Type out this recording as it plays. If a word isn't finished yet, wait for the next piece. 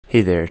Hey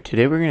there,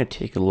 today we're going to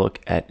take a look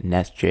at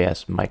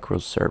Nest.js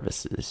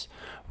microservices.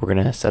 We're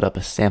going to set up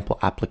a sample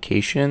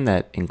application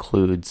that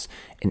includes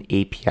an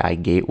API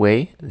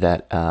gateway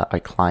that our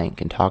client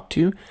can talk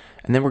to,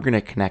 and then we're going to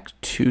connect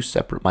two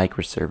separate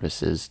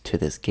microservices to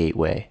this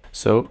gateway.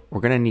 So we're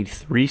going to need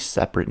three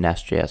separate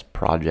Nest.js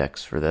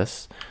projects for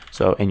this.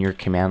 So in your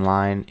command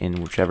line,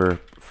 in whichever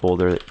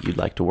folder that you'd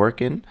like to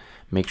work in,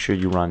 make sure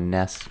you run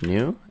nest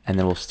new, and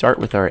then we'll start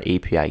with our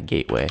API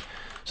gateway.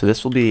 So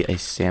this will be a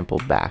sample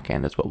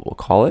backend is what we'll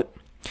call it.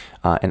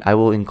 And I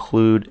will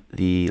include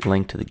the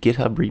link to the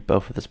GitHub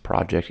repo for this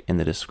project in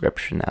the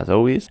description as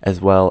always,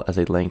 as well as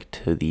a link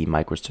to the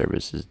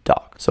microservices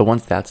doc. So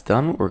once that's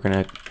done, we're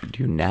going to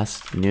do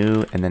nest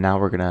new, and then now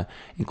we're going to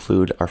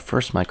include our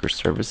first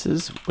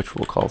microservices, which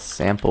we'll call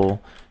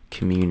sample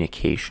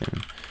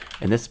communication.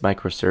 And this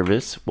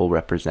microservice will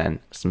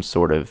represent some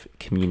sort of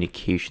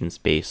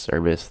communications-based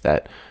service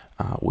that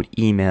would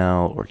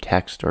email or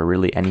text or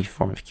really any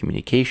form of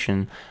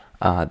communication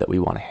that we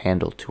want to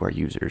handle to our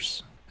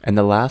users. And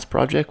the last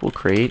project will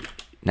create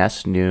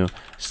Nest New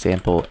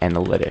Sample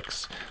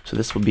Analytics. So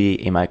this will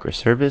be a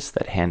microservice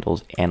that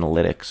handles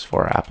analytics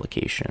for our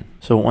application.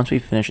 So once we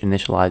finish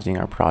initializing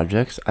our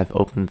projects, I've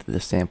opened the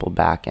sample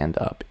backend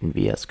up in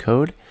VS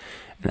Code,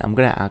 and I'm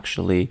going to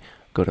actually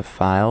go to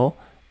File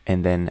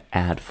and then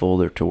Add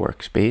Folder to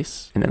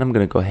Workspace, and then I'm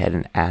going to go ahead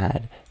and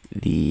add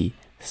the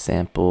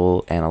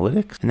sample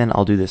analytics, and then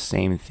I'll do the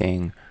same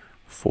thing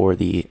for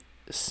the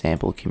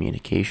sample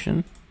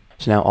communication.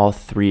 So now all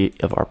three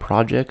of our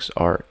projects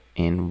are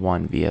in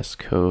one VS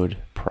Code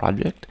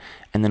project,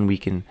 and then we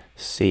can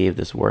save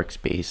this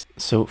workspace.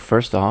 So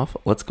first off,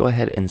 let's go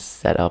ahead and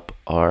set up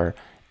our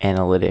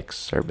analytics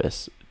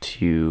service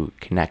to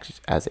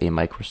connect as a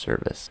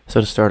microservice.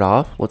 So to start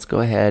off, let's go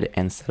ahead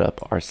and set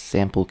up our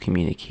sample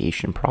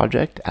communication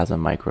project as a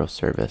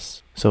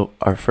microservice. So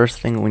our first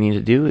thing we need to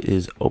do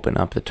is open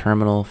up the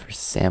terminal for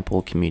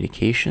sample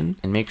communication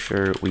and make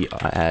sure we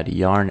add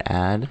yarn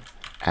add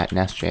at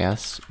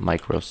Nest.js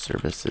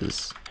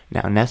microservices.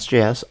 Now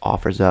Nest.js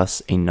offers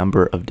us a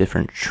number of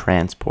different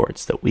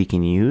transports that we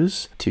can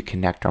use to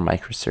connect our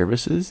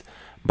microservices.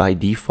 By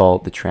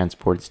default, the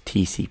transport is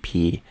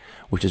TCP,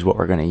 which is what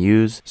we're going to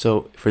use.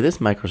 So for this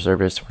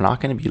microservice, we're not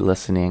going to be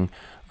listening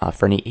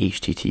for any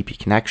HTTP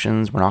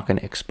connections. We're not going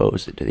to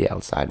expose it to the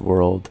outside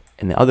world.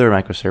 In the other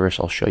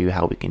microservice, I'll show you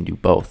how we can do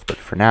both. But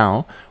for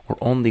now, we're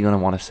only going to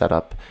want to set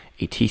up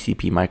a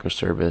TCP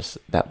microservice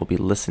that will be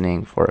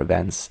listening for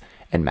events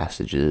and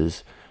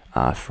messages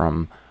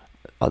from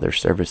other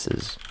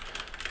services.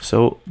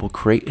 So we'll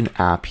create an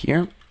app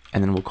here,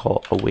 and then we'll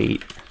call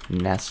await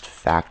nest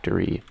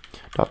factory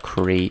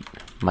create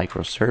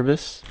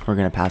microservice. We're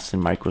going to pass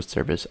in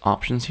microservice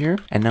options here,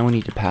 and now we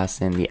need to pass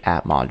in the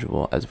app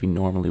module as we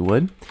normally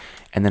would,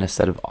 and then a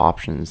set of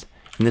options.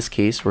 In this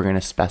case, we're going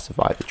to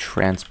specify the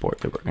transport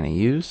that we're going to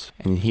use,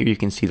 and here you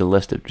can see the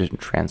list of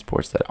different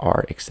transports that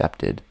are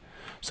accepted.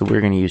 So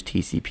we're going to use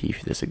TCP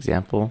for this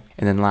example,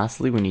 and then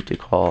lastly we need to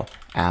call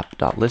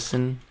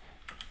app.listen,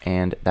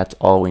 and that's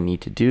all we need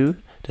to do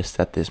to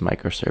set this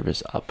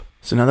microservice up.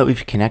 So now that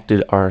we've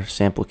connected our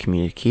sample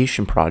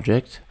communication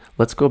project,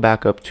 let's go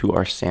back up to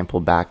our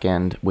sample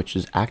backend, which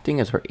is acting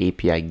as our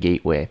API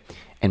gateway.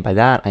 And by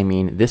that, I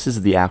mean this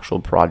is the actual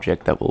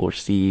project that will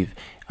receive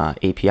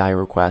API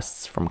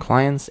requests from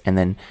clients and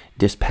then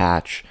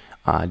dispatch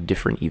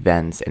different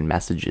events and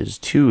messages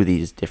to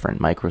these different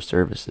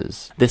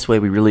microservices. This way,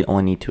 we really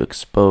only need to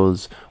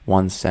expose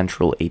one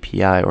central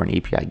API or an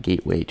API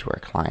gateway to our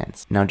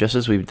clients. Now, just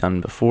as we've done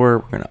before,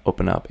 we're going to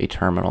open up a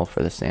terminal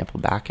for the sample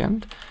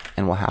backend,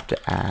 and we'll have to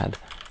add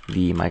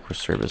the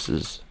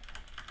microservices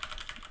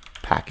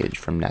package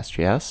from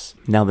Nest.js.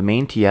 Now the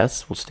main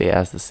TS will stay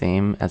as the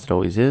same as it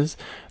always is,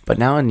 but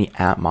now in the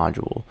app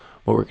module,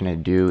 what we're going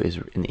to do is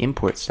in the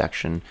import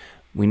section,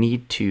 we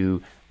need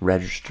to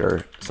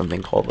register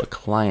something called a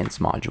clients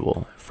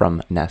module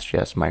from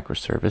Nest.js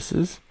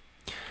microservices,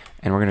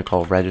 and we're going to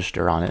call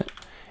register on it.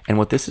 And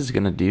what this is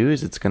going to do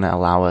is it's going to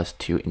allow us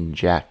to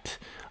inject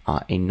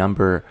a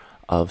number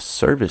of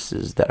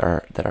services that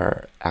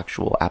our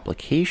actual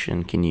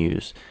application can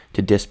use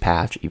to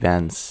dispatch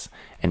events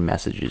and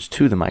messages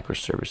to the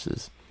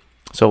microservices.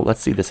 So let's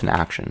see this in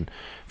action.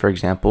 For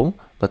example,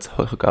 let's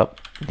hook up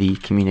the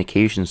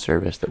communication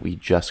service that we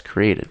just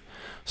created.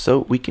 So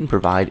we can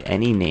provide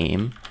any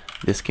name.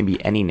 This can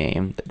be any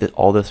name.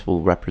 All this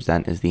will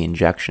represent is the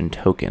injection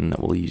token that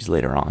we'll use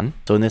later on.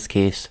 So in this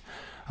case,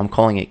 I'm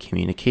calling it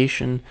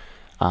communication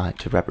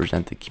to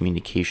represent the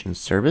communication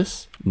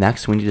service.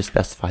 Next, we need to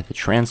specify the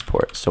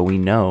transport. So we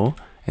know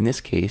in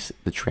this case,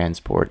 the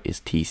transport is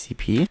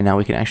TCP. And now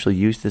we can actually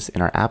use this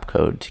in our app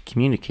code to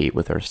communicate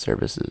with our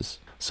services.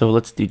 So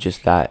let's do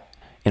just that.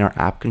 In our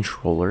app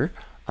controller,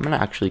 I'm going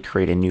to actually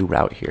create a new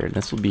route here. And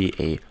this will be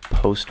a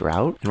post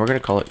route, and we're going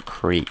to call it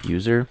create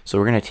user. So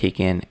we're going to take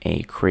in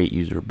a create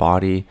user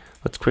body.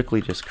 Let's quickly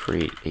just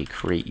create a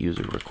create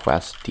user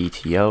request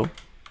DTO.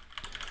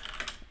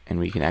 And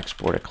we can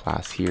export a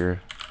class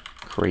here,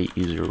 create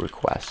user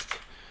request.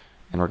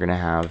 And we're going to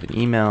have an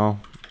email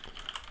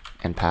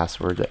and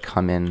password that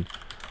come in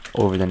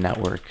over the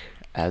network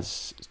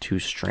as two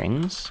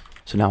strings.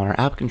 So now in our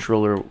app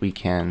controller, we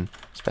can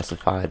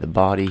specify the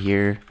body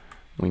here.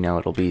 We know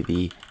it'll be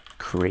the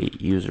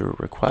create user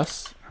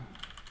request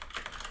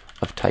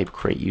of type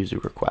create user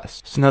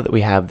request. So now that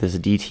we have this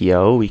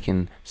DTO, we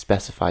can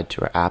specify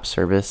to our app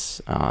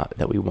service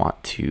that we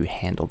want to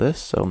handle this.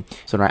 So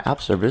in our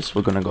app service,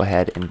 we're going to go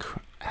ahead and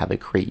have a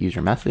create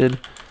user method.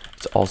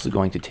 It's also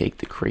going to take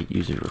the create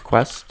user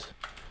request.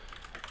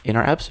 In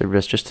our app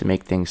service, just to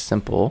make things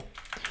simple,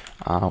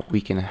 we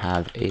can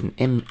have an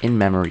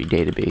in-memory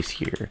database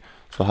here.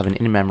 So we'll have an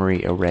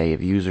in-memory array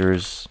of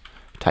users,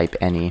 type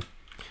any.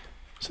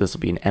 So this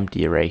will be an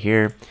empty array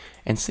here.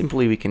 And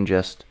simply we can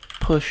just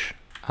push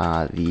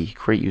the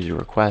create user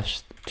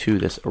request to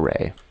this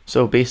array.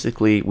 So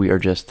basically we are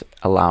just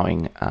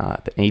allowing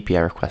the API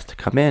request to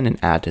come in and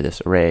add to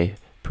this array.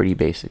 Pretty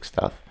basic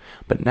stuff.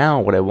 But now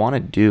what I want to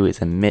do is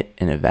emit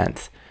an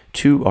event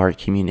to our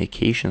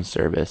communication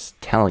service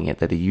telling it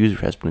that the user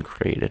has been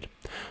created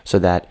so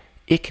that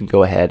it can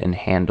go ahead and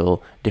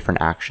handle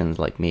different actions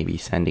like maybe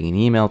sending an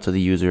email to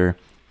the user,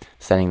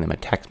 sending them a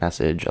text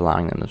message,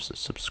 allowing them to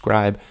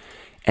subscribe,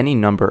 any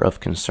number of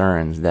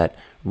concerns that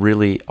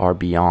really are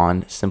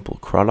beyond simple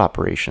CRUD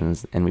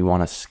operations, and we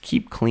want to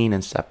keep clean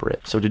and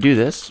separate. So to do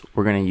this,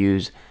 we're going to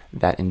use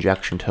that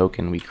injection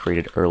token we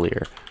created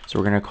earlier. So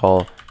we're going to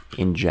call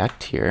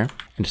inject here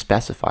and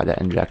specify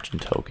that injection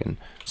token.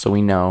 So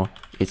we know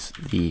it's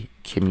the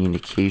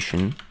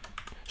communication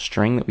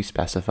string that we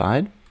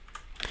specified.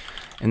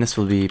 And this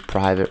will be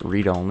private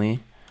read-only.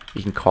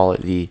 You can call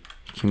it the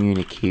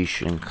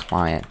communication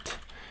client.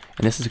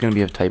 And this is going to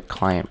be of type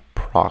client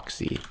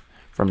proxy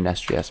from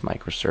Nest.js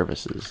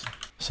microservices.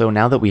 So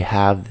now that we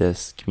have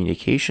this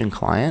communication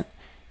client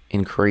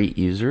in create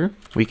user,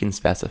 we can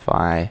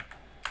specify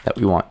that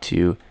we want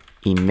to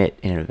emit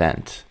an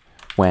event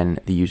when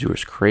the user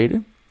is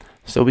created.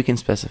 So we can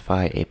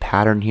specify a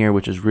pattern here,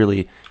 which is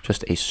really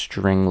just a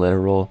string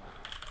literal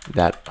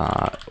that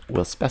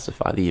will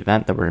specify the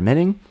event that we're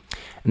emitting.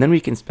 And then we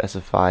can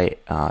specify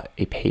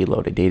a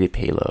payload, a data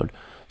payload.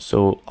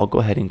 So I'll go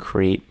ahead and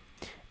create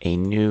a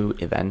new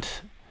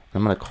event.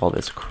 I'm going to call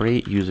this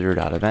create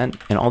user.event.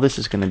 And all this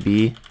is going to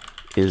be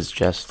is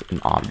just an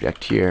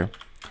object here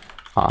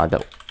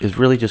that is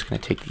really just going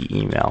to take the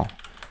email.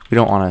 We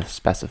don't want to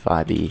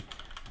specify the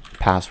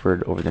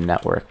password over the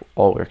network.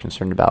 All we're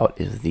concerned about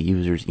is the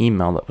user's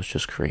email that was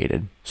just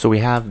created. So we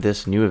have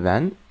this new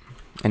event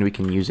and we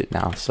can use it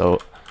now. So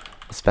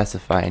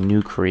specify a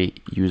new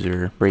create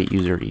user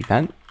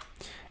event.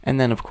 And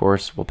then of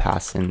course we'll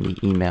pass in the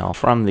email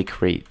from the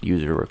create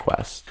user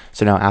request.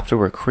 So now after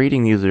we're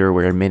creating the user,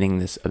 we're emitting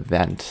this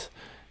event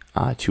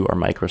to our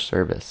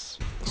microservice.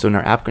 So in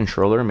our app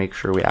controller, make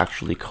sure we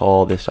actually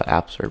call this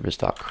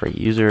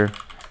appservice.createUser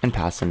and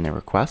pass in the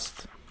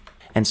request.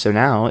 And so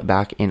now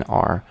back in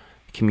our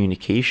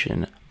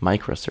communication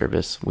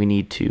microservice, we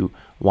need to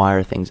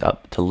wire things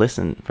up to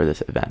listen for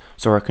this event.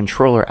 So our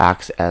controller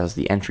acts as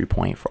the entry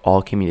point for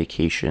all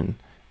communication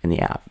in the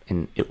app,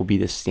 and it will be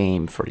the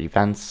same for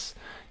events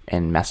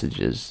and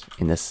messages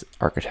in this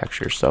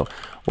architecture. So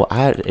we'll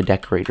add a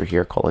decorator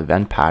here called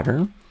event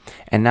pattern,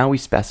 and now we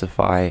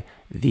specify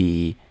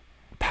the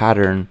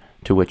pattern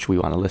to which we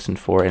want to listen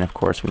for, and of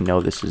course we know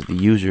this is the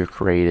user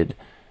created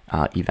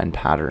event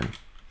pattern.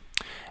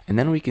 And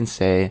then we can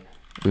say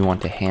we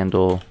want to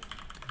handle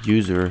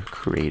user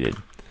created.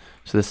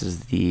 So this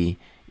is the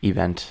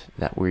event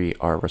that we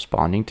are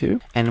responding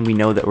to, and we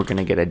know that we're going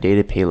to get a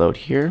data payload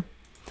here,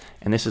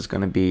 and this is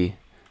going to be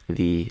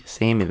the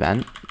same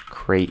event,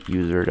 create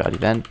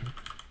user.event,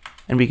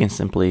 and we can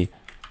simply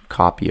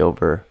copy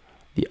over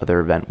the other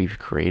event we've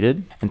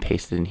created and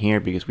paste it in here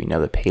because we know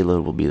the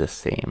payload will be the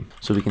same.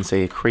 So we can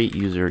say a create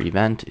user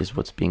event is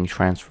what's being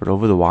transferred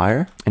over the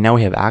wire, and now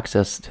we have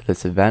access to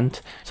this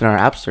event. So in our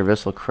app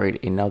service, we'll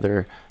create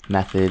another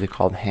method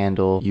called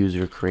handle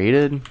user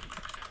created,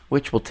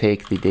 which will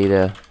take the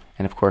data,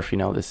 and of course we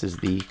know this is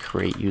the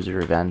create user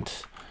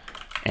event.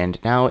 And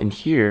now in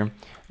here,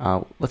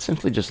 let's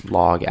simply just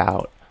log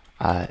out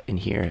in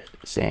here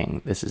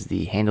saying this is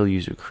the handle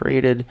user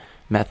created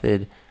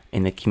method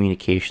in the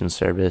communication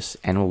service,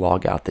 and we'll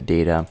log out the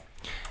data.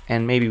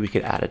 And maybe we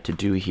could add a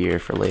to-do here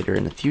for later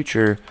in the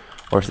future,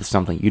 or if it's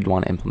something you'd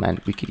want to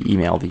implement, we could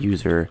email the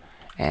user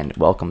and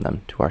welcome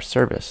them to our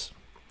service.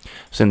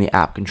 So in the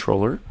app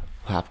controller,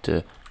 we'll have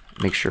to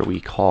make sure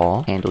we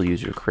call handle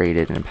user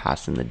created and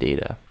pass in the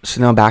data. So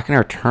now back in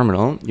our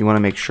terminal, you want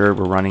to make sure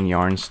we're running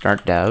yarn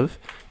start dev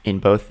in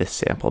both the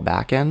sample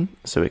backend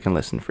so it can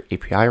listen for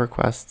API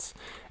requests,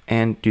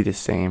 and do the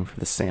same for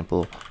the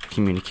sample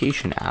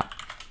communication app.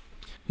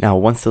 Now,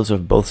 once those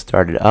have both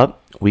started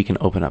up, we can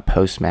open up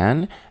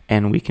Postman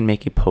and we can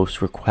make a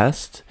post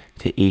request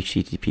to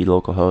HTTP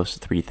localhost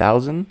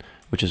 3000,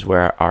 which is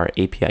where our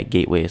API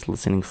gateway is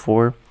listening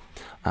for.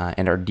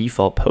 And our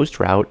default post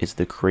route is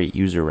the create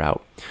user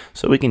route.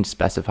 So we can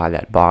specify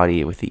that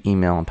body with the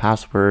email and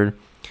password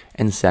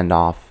and send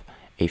off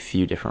a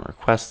few different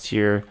requests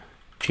here,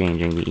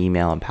 changing the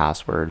email and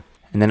password.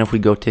 And then if we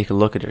go take a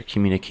look at our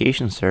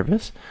communication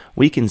service,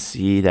 we can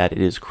see that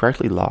it is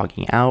correctly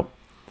logging out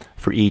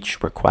for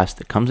each request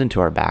that comes into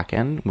our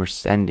backend, we're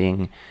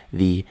sending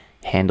the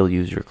handle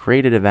user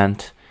created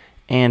event,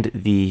 and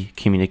the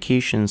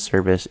communication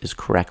service is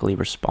correctly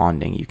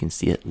responding. You can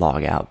see it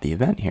log out the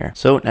event here.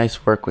 So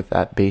nice work with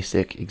that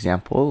basic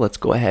example. Let's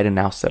go ahead and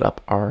now set up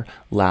our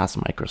last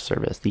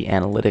microservice, the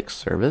analytics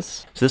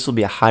service. So this will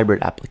be a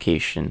hybrid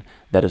application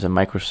that is a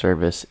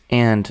microservice,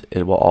 and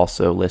it will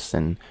also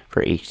listen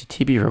for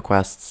HTTP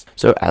requests.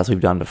 So as we've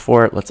done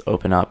before, let's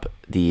open up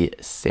the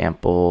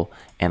sample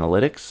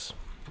analytics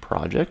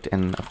project,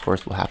 and of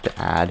course we'll have to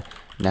add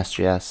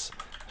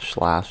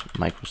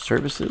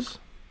Nest.js/microservices.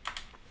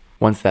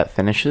 Once that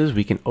finishes,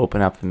 we can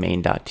open up the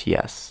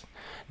main.ts.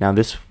 Now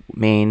this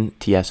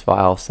main.ts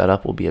file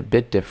setup will be a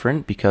bit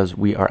different because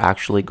we are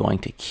actually going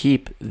to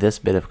keep this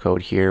bit of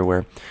code here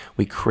where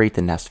we create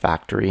the Nest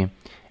factory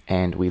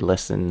and we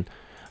listen.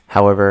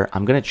 However,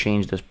 I'm going to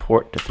change this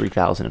port to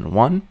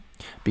 3001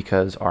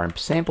 because our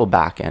sample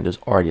backend is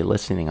already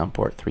listening on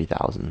port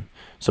 3000.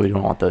 So we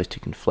don't want those to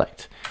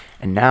conflict.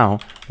 And now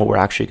what we're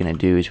actually going to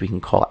do is we can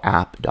call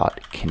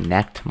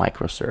app.connect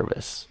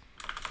microservice.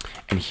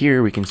 And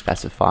here we can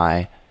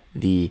specify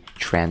the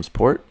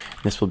transport.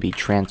 This will be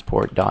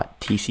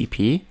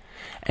transport.tcp.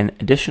 And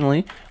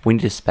additionally, we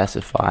need to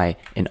specify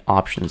an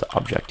options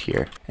object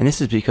here. And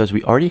this is because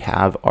we already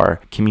have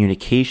our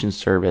communication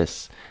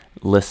service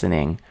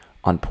listening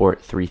on port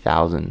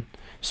 3000.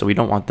 So we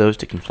don't want those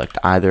to conflict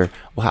either.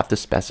 We'll have to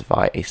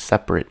specify a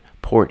separate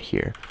port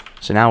here.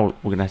 So now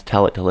we're going to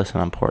tell it to listen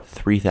on port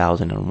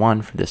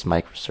 3001 for this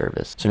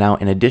microservice. So now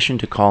in addition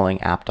to calling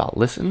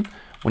app.listen,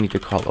 we need to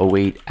call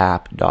await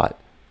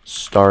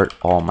app.start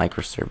all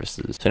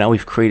microservices. So now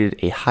we've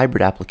created a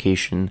hybrid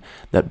application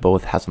that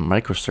both has a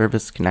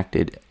microservice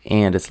connected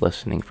and it's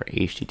listening for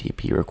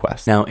HTTP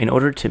requests. Now, in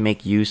order to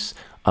make use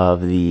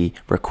of the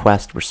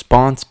request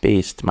response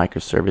based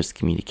microservice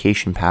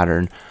communication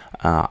pattern,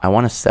 I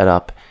want to set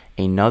up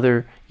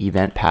another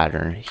event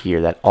pattern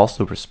here that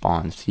also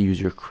responds to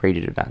user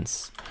created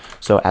events.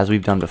 So as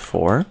we've done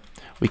before,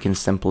 we can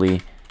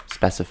simply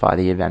specify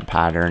the event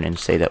pattern and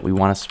say that we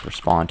want to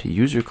respond to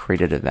user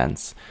created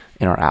events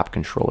in our app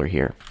controller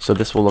here. So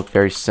this will look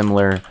very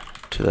similar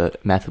to the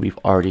method we've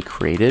already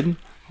created.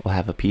 We'll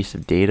have a piece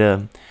of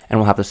data and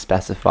we'll have to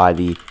specify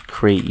the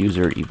create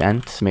user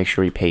event. Make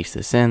sure we paste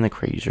this in, the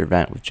create user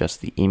event with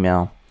just the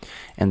email.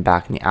 And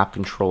back in the app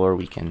controller,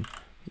 we can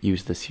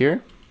use this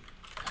here,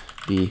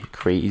 the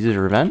create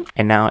user event.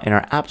 And now in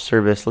our app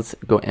service, let's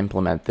go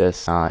implement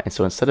this. And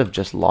so instead of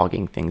just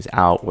logging things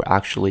out, we're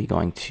actually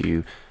going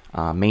to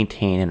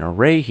maintain an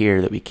array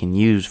here that we can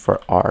use for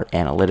our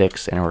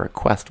analytics and our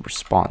request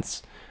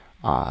response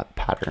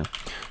pattern.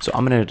 So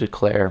I'm going to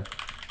declare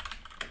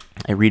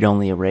a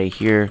read-only array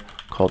here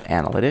called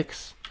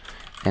analytics,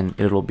 and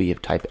it'll be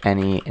of type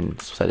any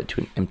and set it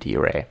to an empty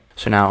array.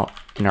 So now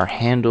in our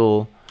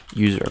handle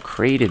user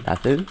created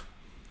method,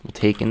 we'll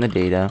take in the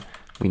data.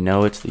 We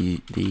know it's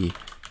the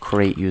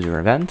create user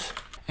event,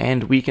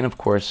 and we can of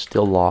course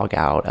still log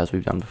out as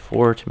we've done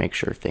before to make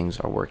sure things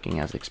are working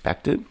as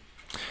expected.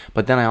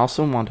 But then I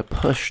also want to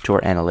push to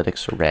our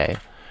analytics array.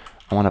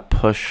 I want to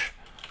push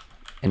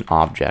an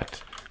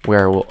object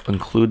where we'll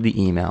include the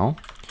email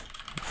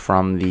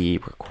from the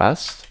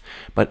request,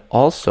 but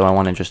also I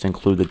want to just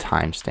include the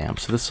timestamp.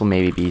 So this will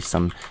maybe be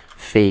some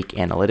fake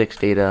analytics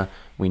data.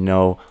 We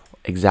know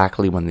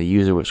exactly when the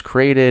user was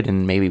created,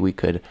 and maybe we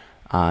could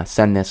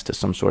send this to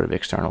some sort of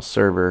external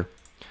server.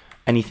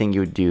 Anything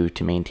you would do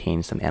to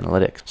maintain some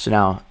analytics. So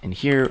now in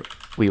here,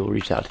 we will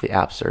reach out to the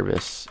app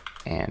service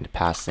and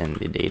pass in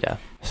the data.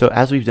 So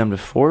as we've done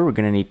before, we're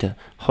going to need to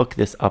hook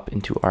this up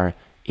into our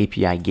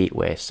API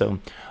gateway. So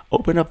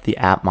open up the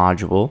app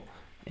module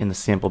in the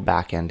sample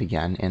backend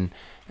again, and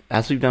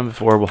as we've done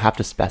before, we'll have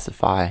to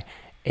specify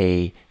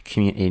a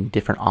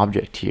different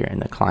object here in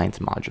the client's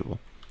module.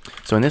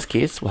 So in this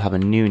case, we'll have a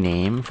new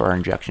name for our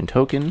injection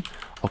token.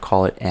 I'll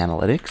call it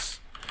analytics.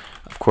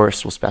 Of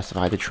course, we'll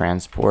specify the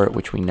transport,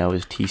 which we know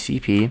is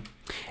TCP.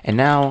 And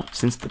now,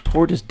 since the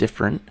port is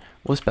different,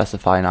 we'll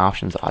specify an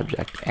options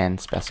object and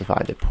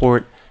specify the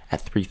port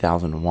at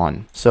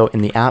 3001. So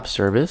in the app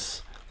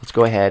service, let's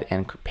go ahead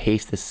and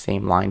paste this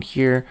same line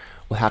here.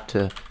 We'll have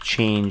to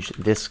change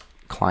this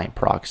client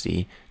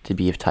proxy to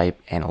be of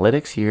type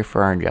analytics here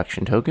for our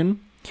injection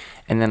token.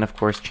 And then of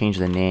course change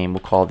the name.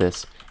 We'll call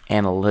this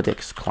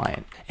analytics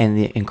client. And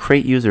in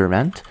create user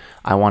event,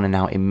 I want to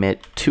now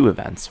emit two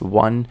events,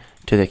 one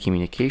to the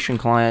communication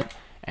client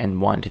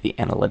and one to the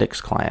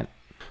analytics client.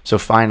 So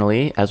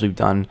finally, as we've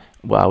done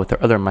with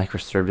our other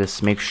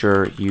microservice, make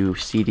sure you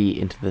cd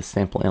into the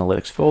sample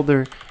analytics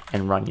folder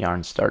and run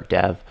yarn start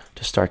dev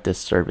to start this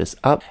service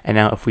up. And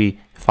now if we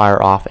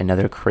fire off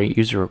another create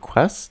user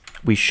request,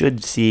 we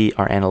should see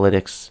our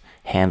analytics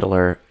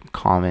handler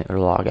comment or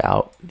log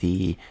out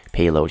the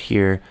payload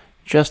here,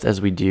 just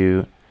as we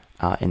do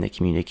in the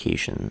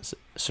communications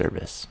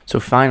service. So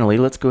finally,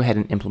 let's go ahead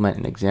and implement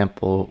an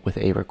example with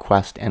a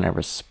request and a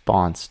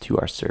response to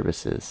our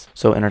services.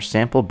 So in our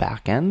sample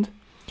backend,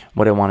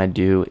 what I want to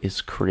do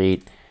is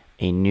create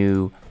a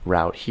new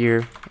route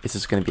here. This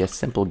is going to be a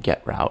simple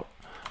get route.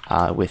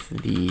 with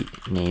the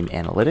name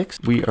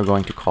analytics. We are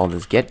going to call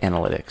this get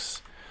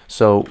analytics.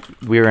 So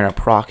we're going to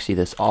proxy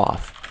this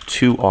off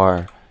to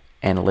our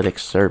analytics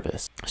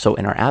service. So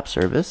in our app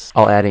service,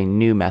 I'll add a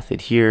new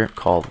method here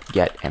called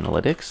get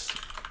analytics.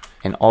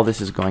 And all this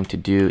is going to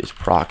do is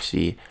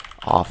proxy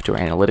off to our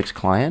analytics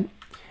client,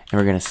 and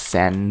we're going to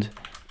send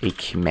a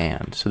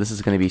command. So this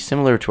is going to be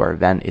similar to our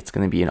event. It's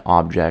going to be an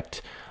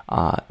object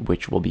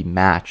which will be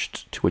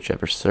matched to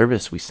whichever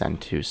service we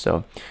send to.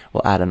 So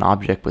we'll add an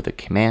object with a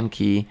command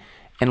key,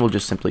 and we'll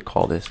just simply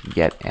call this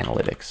get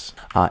analytics.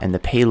 And the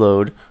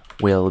payload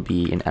will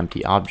be an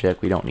empty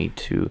object. We don't need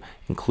to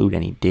include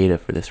any data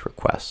for this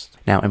request.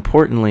 Now,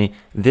 importantly,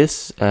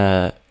 this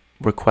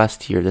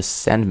request here, this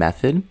send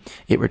method,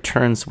 it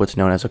returns what's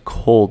known as a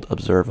cold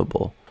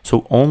observable.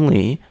 So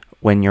only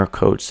when your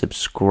code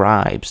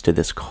subscribes to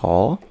this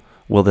call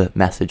will the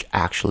message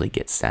actually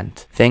get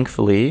sent.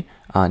 Thankfully,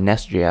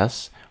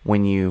 Nest.js,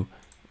 when you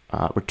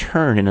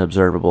return an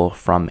observable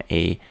from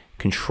a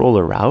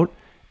controller route,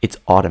 it's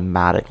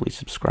automatically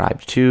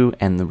subscribed to,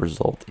 and the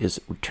result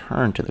is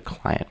returned to the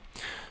client.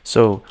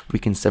 So we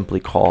can simply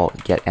call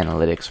get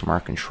analytics from our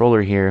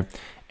controller here,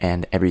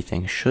 and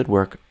everything should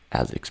work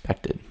as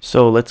expected.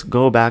 So let's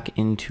go back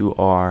into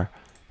our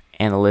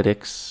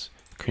analytics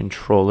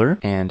controller,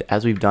 and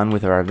as we've done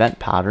with our event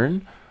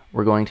pattern,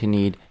 we're going to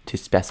need to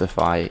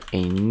specify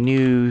a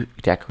new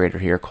decorator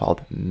here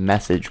called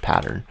message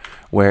pattern,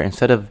 where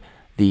instead of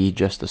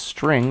just a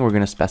string, we're going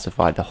to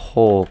specify the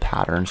whole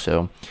pattern.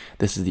 So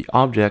this is the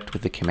object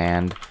with the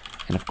command,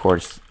 and of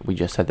course we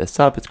just set this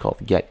up. It's called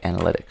get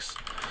analytics.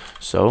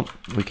 So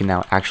we can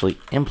now actually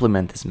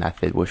implement this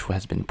method, which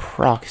has been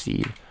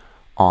proxied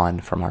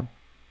on from our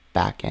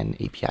backend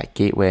API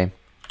gateway,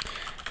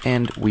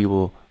 and we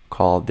will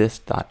call this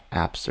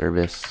 .app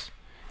service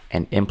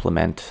and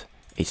implement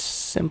a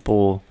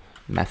simple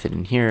method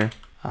in here.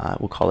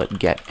 We'll call it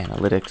get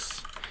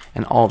analytics,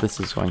 and all this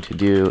is going to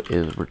do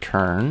is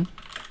return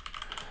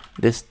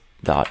this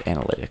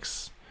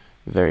 .analytics.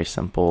 Very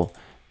simple.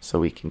 So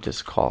we can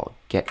just call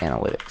get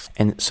analytics.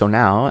 And so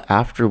now,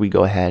 after we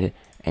go ahead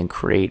and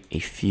create a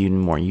few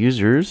more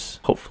users,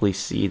 hopefully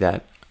see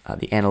that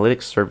the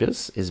analytics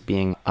service is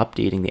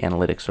updating the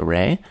analytics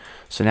array.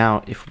 So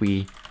now if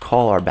we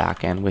call our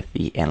backend with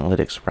the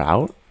analytics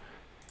route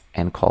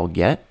and call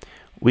get,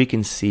 we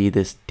can see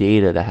this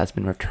data that has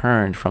been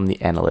returned from the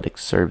analytics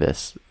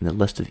service, the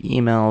list of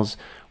emails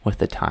with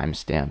the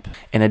timestamp.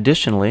 And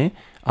additionally,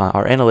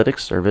 our analytics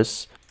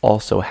service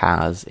also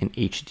has an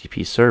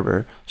HTTP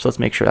server, so let's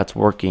make sure that's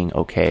working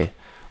okay.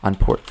 On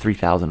port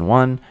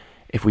 3001,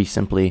 if we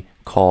simply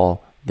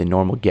call the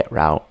normal get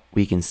route,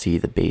 we can see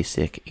the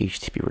basic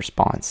HTTP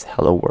response,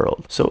 hello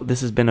world. So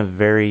this has been a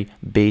very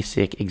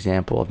basic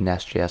example of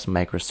Nest.js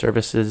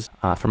microservices.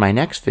 For my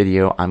next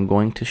video, I'm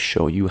going to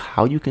show you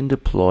how you can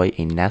deploy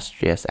a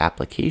Nest.js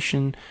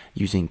application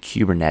using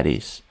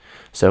Kubernetes.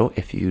 So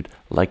if you'd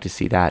like to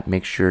see that,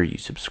 make sure you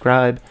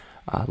subscribe,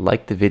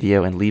 like the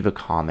video, and leave a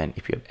comment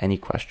if you have any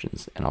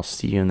questions, and I'll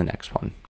see you in the next one.